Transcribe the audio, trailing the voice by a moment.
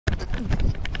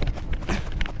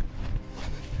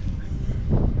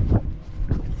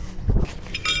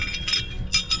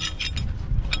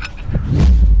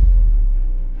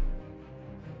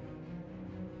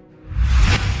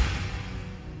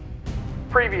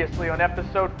Previously on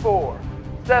episode 4,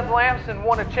 Seth Lamson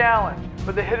won a challenge,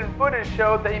 but the hidden footage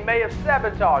showed that he may have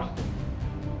sabotaged it.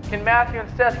 Can Matthew and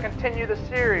Seth continue the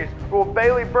series, or will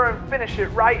Bailey Broom finish it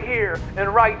right here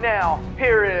and right now?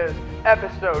 Here is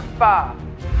episode 5. In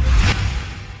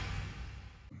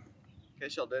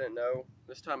case y'all didn't know,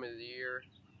 this time of the year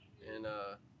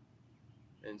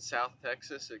in South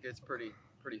Texas, it gets pretty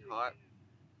hot.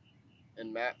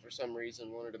 And Matt, for some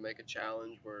reason, wanted to make a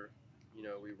challenge where, you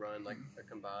know, we run like a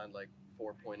combined like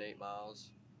 4.8 miles.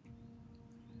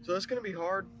 So it's gonna be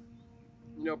hard.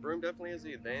 You know, Broom definitely has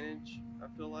the advantage. I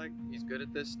feel like he's good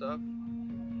at this stuff.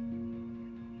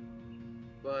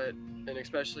 And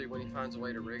especially when he finds a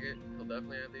way to rig it, he'll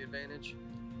definitely have the advantage.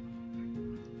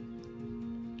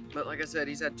 But like I said,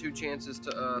 he's had 2 chances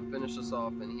to finish us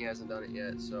off, and he hasn't done it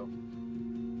yet. So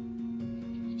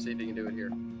see if he can do it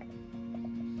here.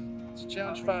 It's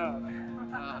challenge 5.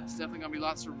 It's definitely gonna be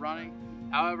lots of running.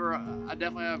 However, I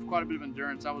definitely have quite a bit of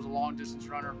endurance. I was a long distance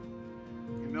runner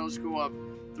in middle school,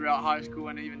 throughout high school,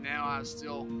 and even now I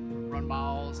still run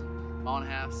miles and mile and a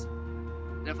halves.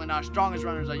 Definitely not as strong as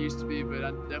runner as I used to be, but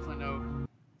I definitely know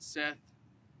Seth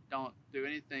don't do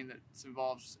anything that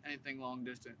involves anything long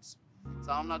distance.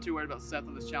 So I'm not too worried about Seth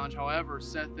on this challenge. However,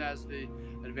 Seth has the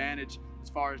advantage as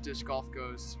far as disc golf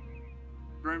goes.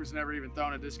 Broom's never even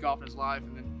thrown a disc golf in his life,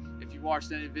 and then if you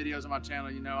watched any videos on my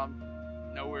channel, you know I'm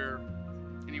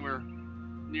anywhere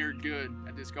near good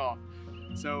at disc golf.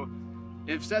 So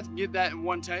if Seth can get that in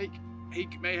one take, he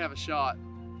may have a shot.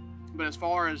 But as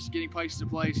far as getting place to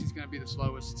place, he's going to be the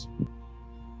slowest.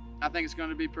 I think it's going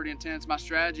to be pretty intense. My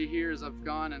strategy here is I've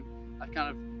gone and I've kind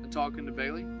of been talking to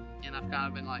Bailey, and I've kind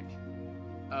of been like,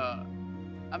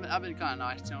 I've been kind of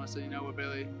nice to him. I said, you know what,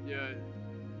 Bailey,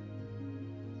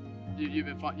 you've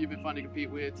been fun to compete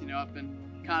with. You know, I've been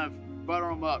kind of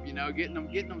buttering him up. You know, getting him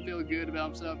feel good about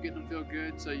himself, getting him feel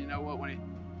good. So you know what, when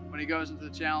he goes into the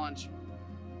challenge,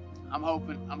 I'm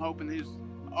hoping he's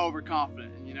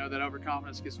overconfident, and you know that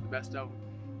overconfidence gets the best of him,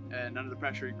 and under the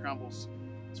pressure he crumbles.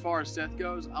 As far as Seth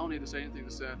goes, I don't need to say anything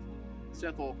to Seth.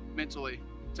 Seth will mentally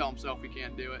tell himself he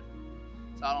can't do it,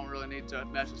 so I don't really need to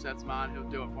mess with Seth's mind. He'll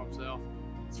do it for himself.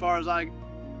 As far as I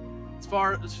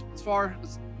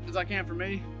can for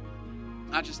me,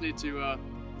 I just need to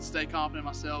stay confident in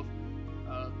myself,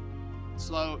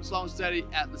 slow and steady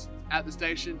at the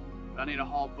station. But I need a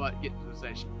haul butt getting to the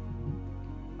station.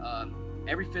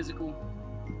 Every physical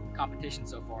competition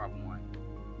so far I've won,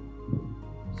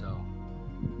 so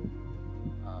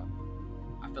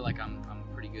I feel like I'm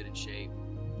pretty good in shape.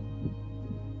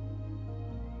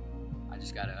 I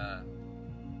just gotta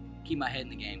keep my head in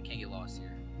the game, can't get lost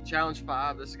here. Challenge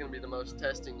 5. This is gonna be the most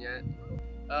testing yet.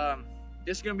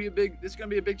 This is gonna be a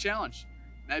big challenge.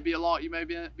 Maybe you may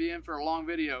be in for a long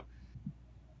video.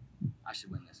 I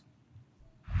should win this.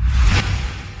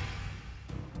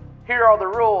 Here are the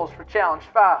rules for challenge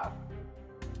 5.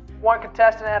 1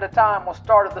 contestant at a time will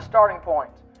start at the starting point.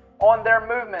 On their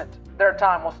movement, their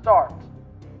time will start.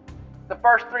 The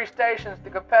first 3 stations, the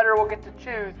competitor will get to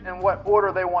choose in what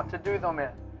order they want to do them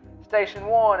in. Station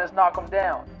 1 is knock them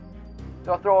down.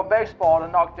 They'll throw a baseball to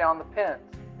knock down the pins.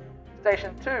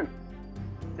 Station 2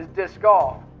 is disc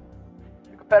golf.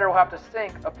 The competitor will have to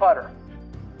sink a putter.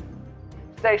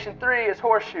 Station 3 is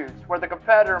horseshoes, where the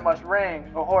competitor must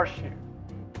ring a horseshoe.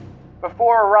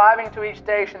 Before arriving to each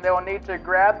station, they will need to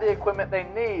grab the equipment they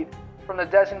need from the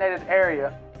designated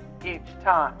area each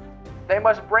time. They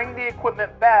must bring the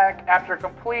equipment back after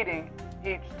completing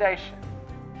each station,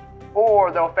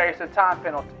 or they'll face a time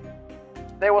penalty.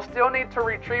 They will still need to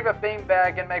retrieve a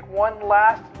beanbag and make one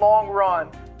last long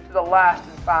run to the last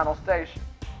and final station.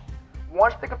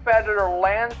 Once the competitor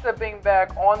lands the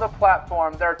beanbag on the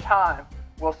platform, their time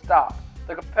will stop.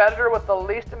 The competitor with the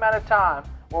least amount of time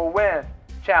will win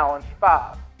challenge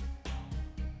 5.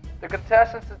 The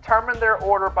contestants determine their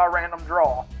order by random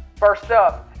draw. First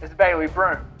up is Bailey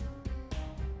Broom.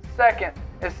 Second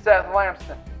is Seth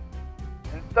Lamson.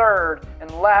 And third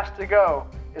and last to go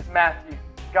is Matthew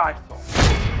Geisel.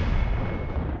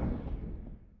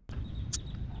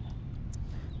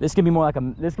 This can be more like a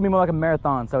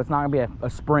marathon, so it's not gonna be a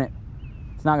sprint.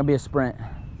 It's not gonna be a sprint.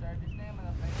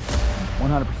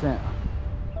 100%.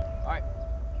 All right,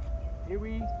 here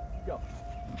we go.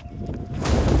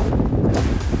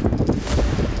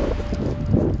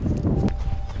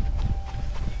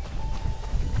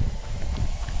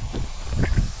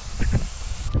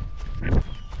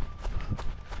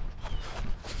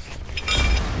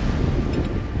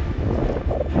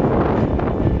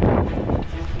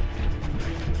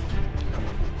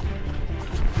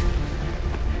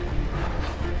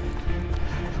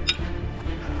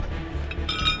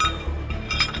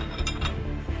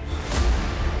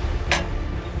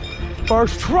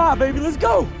 First try, baby, let's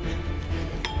go.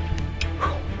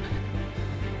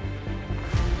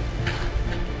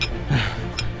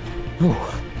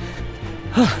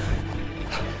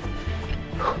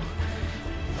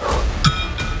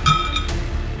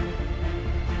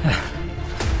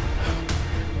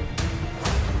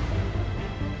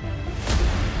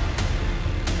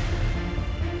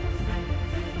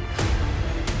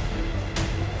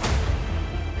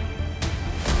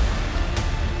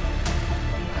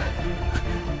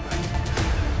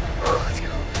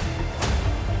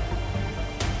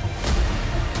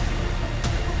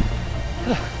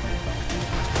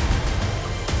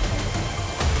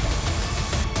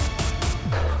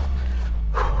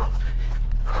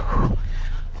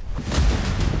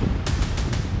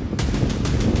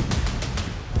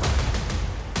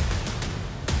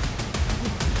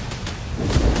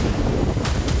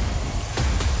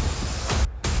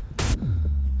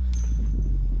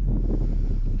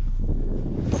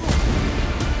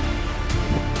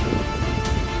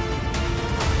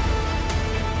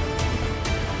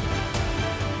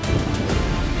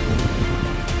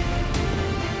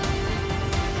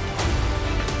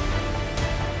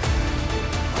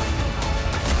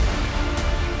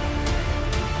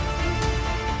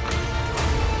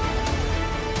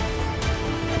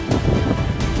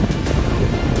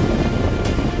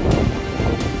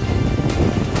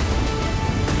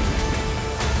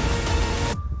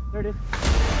 There it is.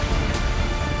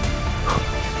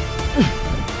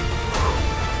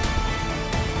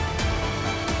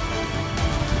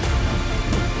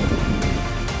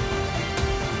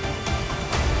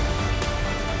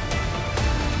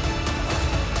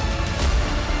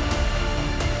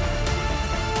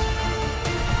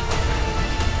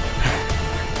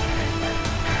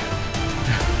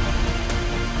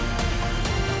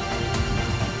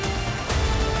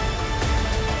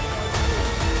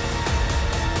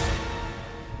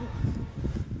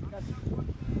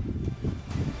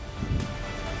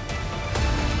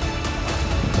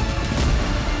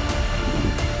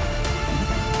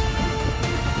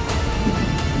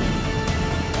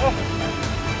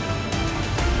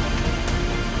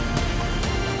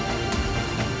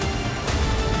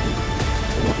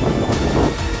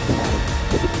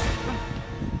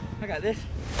 I got this.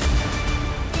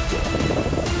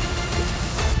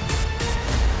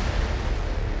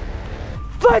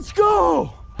 Let's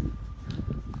go!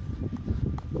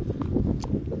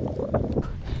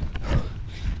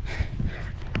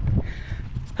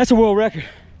 That's a world record.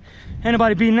 Ain't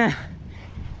nobody beating that.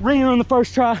 Ringer on the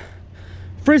first try.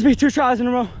 Frisbee 2 tries in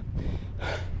a row.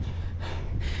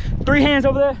 3 hands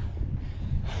over there.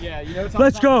 Yeah, you know.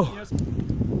 Let's go.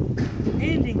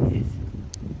 Ending this.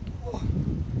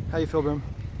 How you feel, Brim?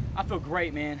 I feel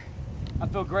great, man. I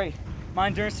feel great. My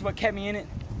endurance is what kept me in it.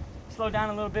 Slowed down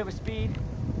a little bit with speed.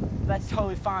 That's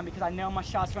totally fine because I nailed my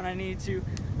shots when I needed to.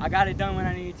 I got it done when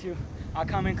I needed to. I'll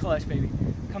come in clutch, baby.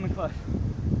 Come in clutch.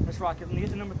 Let's rock it. Let me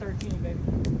get the number 13, baby.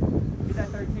 Get that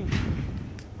 13.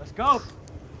 Let's go.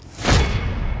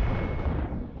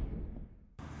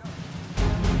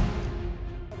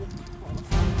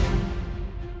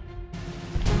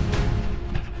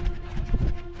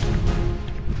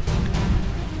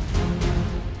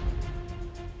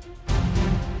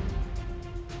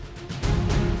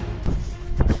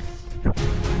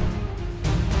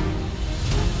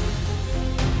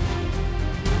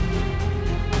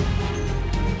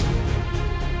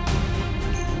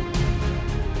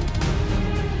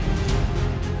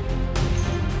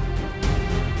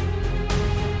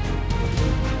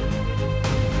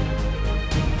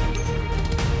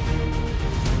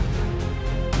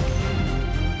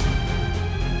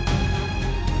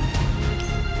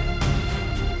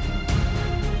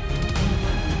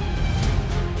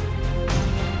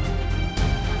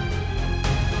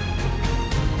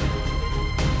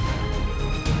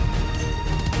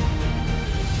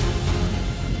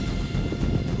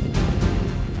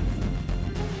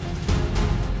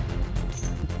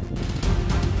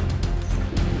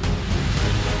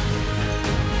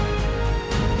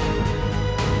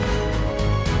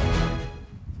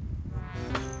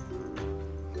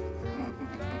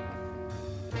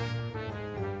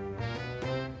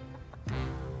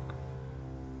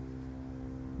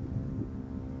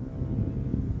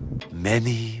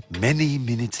 Many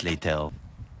minutes later.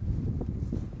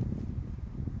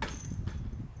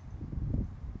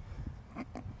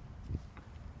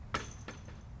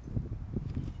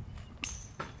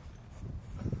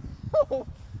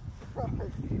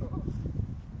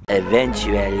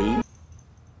 Eventually.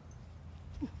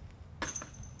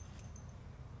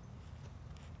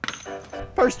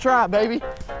 First try, baby.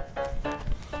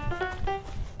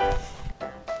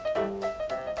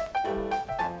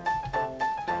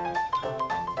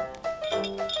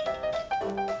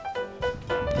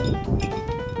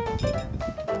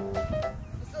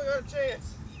 Still got a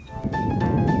chance.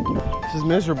 This is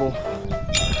miserable.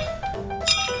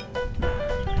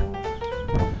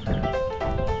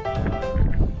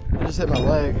 I just hit my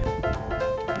leg.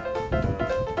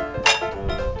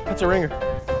 That's a ringer. Time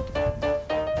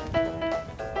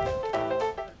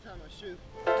I shoot.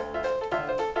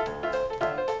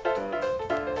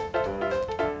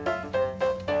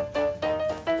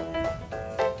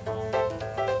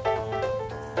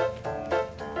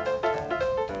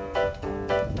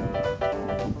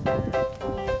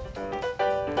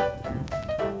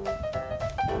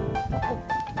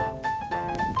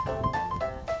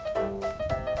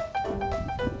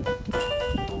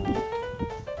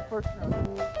 First round.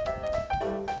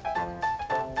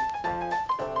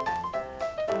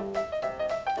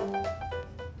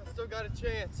 I still got a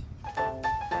chance.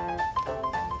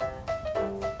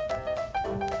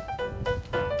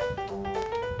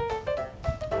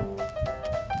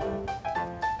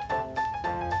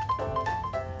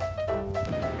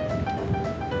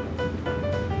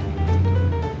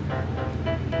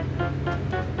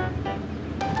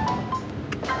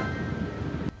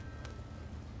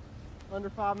 Under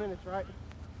 5 minutes, right?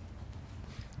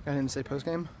 I didn't say post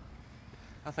game.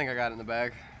 I think I got it in the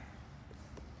bag.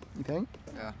 You think?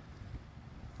 Yeah.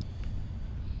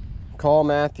 Call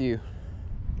Matthew.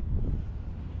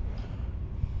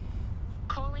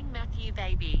 Calling Matthew,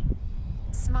 baby.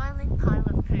 Smiling pile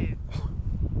of poo.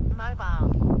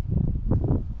 Mobile.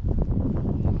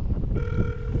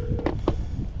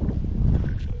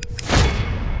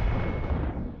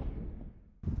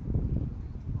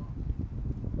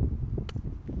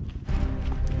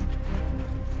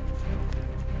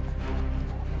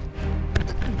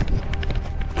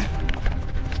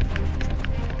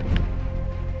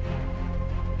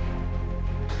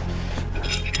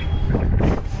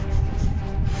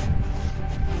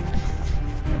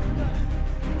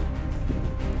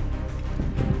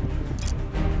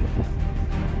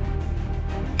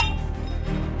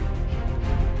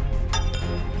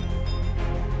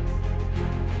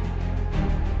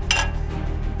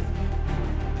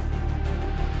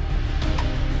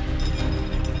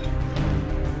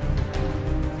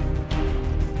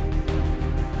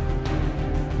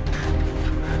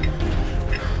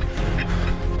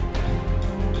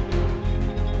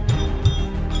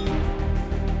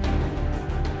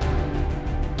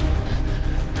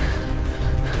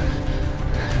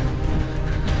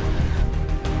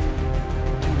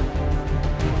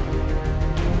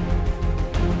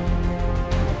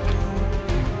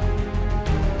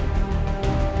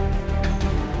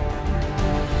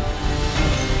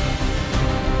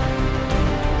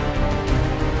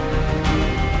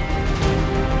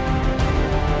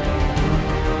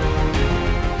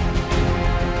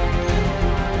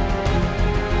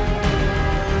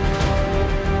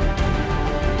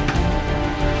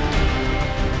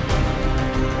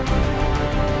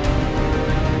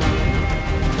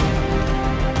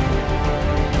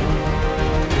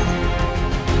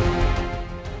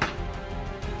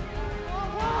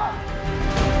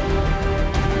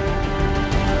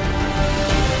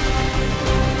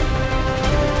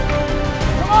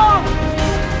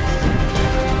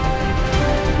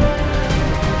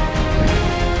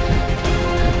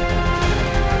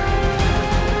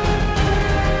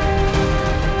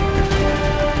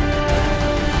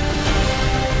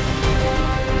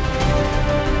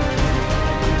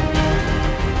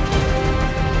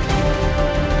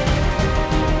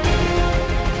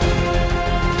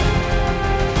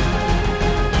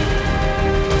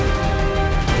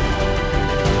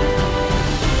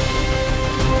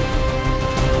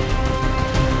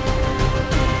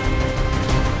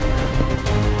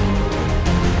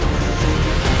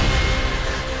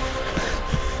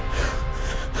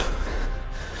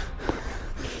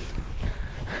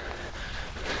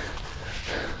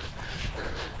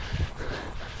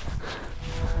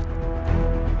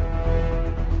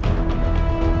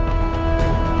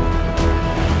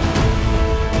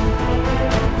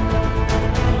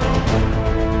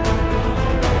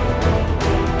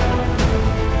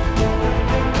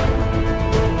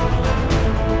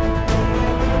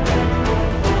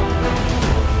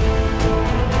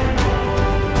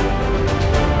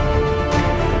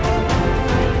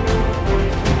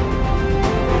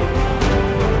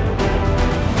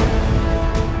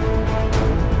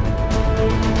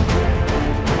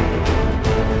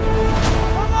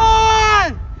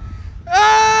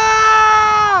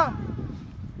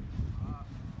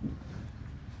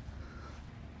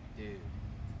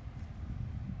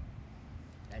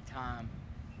 time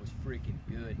was freaking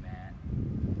good, man.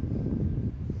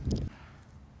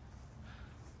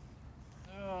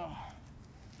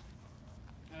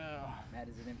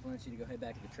 want you to go head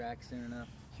back to the track soon enough?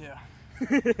 Yeah.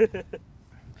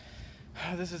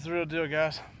 This is the real deal,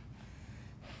 guys.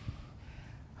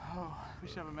 Oh, we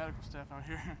should have a medical staff out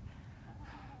here.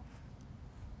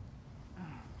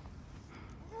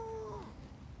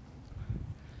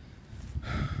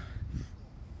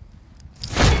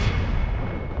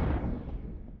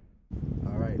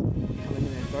 All right, coming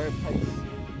in third place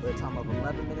with a time of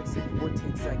 11 minutes and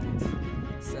 14 seconds.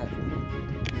 Seth.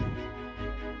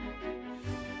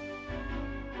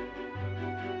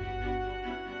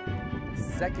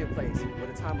 Second place with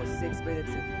a time of 6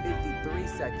 minutes and 53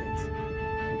 seconds.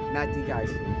 Matthew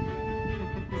Geisel.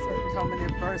 So coming in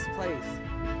first place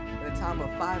with a time of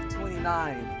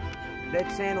 5:29, the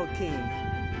Channel King,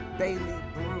 Bailey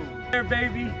Brew. There,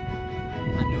 baby. I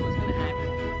knew it was gonna happen.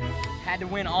 Had to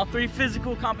win all 3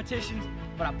 physical competitions,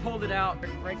 but I pulled it out.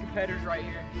 Great competitors right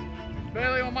here.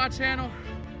 Bailey, on my channel,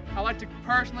 I'd like to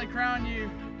personally crown you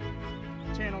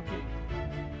Channel King.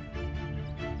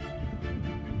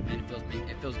 Man,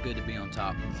 it feels good to be on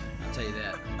top. I'll tell you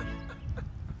that.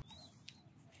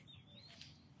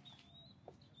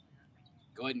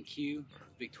 Go ahead and cue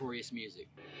victorious music.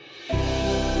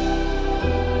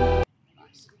 Nice.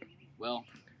 Well,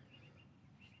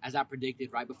 as I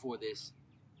predicted right before this,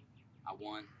 I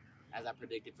won. As I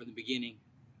predicted from the beginning,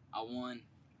 I won.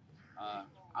 I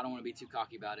don't want to be too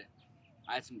cocky about it.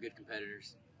 I had some good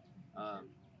competitors.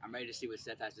 I'm ready to see what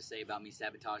Seth has to say about me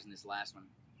sabotaging this last one,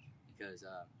 because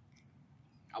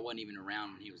I wasn't even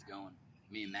around when he was going.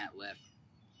 Me and Matt left.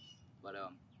 But I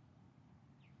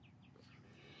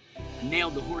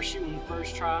nailed the horseshoe on the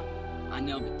first try. I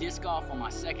nailed the disc golf on my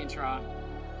second try.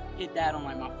 Hit that on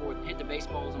like my fourth, hit the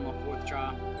baseballs on my fourth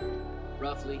try,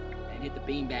 roughly, and hit the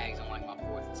bean bags on like my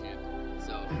fourth attempt.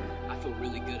 So I feel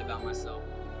really good about myself.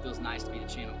 It feels nice to be the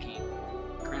Channel King.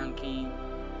 Crown King,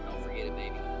 don't forget it,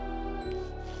 baby.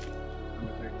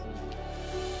 Number 13.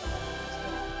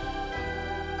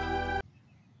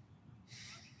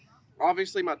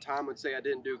 Obviously, my time would say I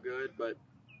didn't do good, but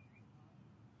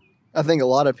I think a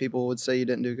lot of people would say you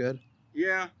didn't do good.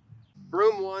 yeah,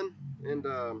 Broom won, and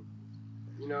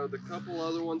you know, the couple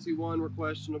other ones he won were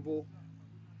questionable.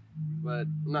 But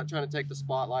I'm not trying to take the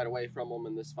spotlight away from him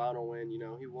in this final win. You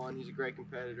know, he won. He's a great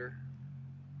competitor.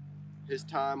 His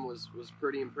time was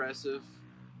pretty impressive.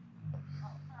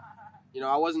 You know,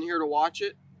 I wasn't here to watch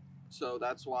it, so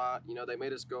that's why, you know, they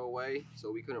made us go away, so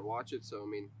we couldn't watch it. So, I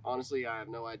mean, honestly, I have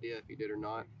no idea if he did or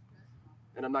not.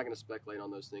 And I'm not going to speculate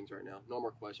on those things right now. No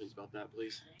more questions about that,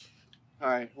 please. All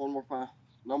right, one more time.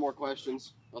 No more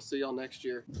questions. I'll see y'all next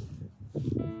year.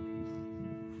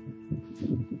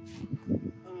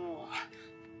 Oh.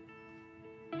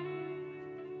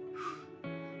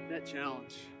 That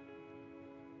challenge.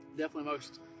 Definitely the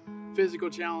most physical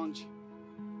challenge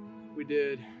we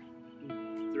did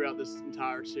throughout this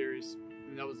entire series. I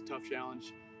mean, that was a tough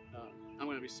challenge. I'm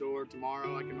going to be sore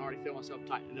tomorrow. I can already feel myself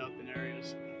tightening up in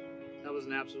areas. That was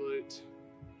an absolute,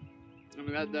 I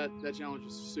mean, that challenge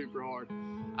was super hard.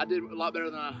 I did a lot better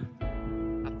than I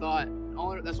thought.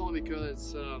 That's only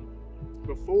because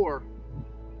before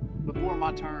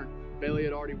my turn, Bailey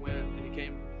had already went, and he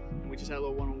came, and we just had a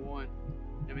little one-on-one.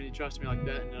 I mean, he trusted me like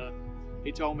that, and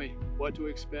he told me what to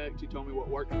expect. He told me what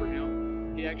worked for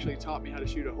him. He actually taught me how to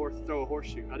throw a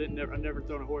horseshoe. I never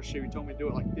thrown a horseshoe. He told me to do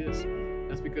it like this.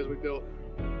 That's because we built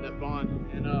that bond,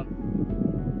 and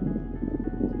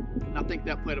I think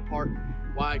that played a part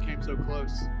why I came so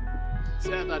close.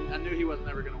 Seth, I knew he wasn't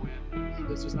ever going to win.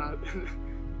 This was not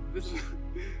this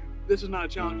is not a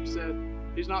challenge for Seth.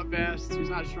 He's not fast. He's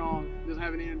not strong. He doesn't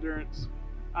have any endurance.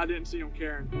 I didn't see him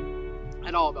caring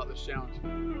at all about this challenge.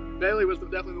 Bailey was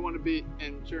definitely the one to beat,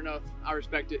 and sure enough, I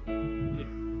respect it. He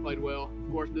played well.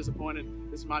 Of course, disappointed.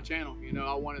 This is my channel. You know,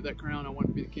 I wanted that crown. I wanted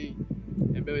to be the king,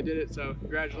 and Bailey did it. So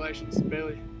congratulations,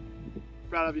 Bailey.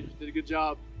 Proud of you. Did a good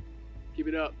job. Keep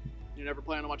it up. You're never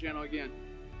playing on my channel again.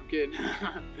 I'm kidding.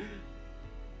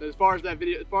 But as far as that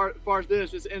video, as far as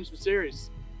this ends the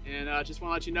series, and I just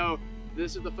want to let you know,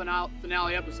 this is the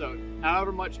finale episode.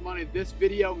 However much money this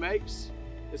video makes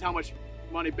is how much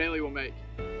money Bailey will make.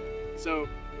 So,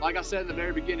 like I said in the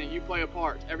very beginning, you play a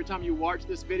part. Every time you watch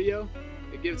this video,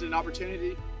 it gives it an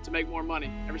opportunity to make more money.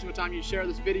 Every single time you share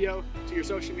this video to your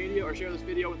social media or share this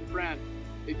video with a friend,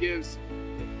 it gives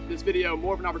this video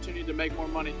more of an opportunity to make more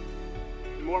money.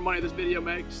 The more money this video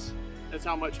makes, that's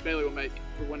how much Bailey will make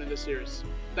for winning this series.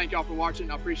 Thank y'all for watching.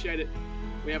 I appreciate it.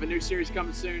 We have a new series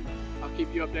coming soon. I'll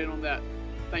keep you updated on that.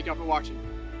 Thank y'all for watching.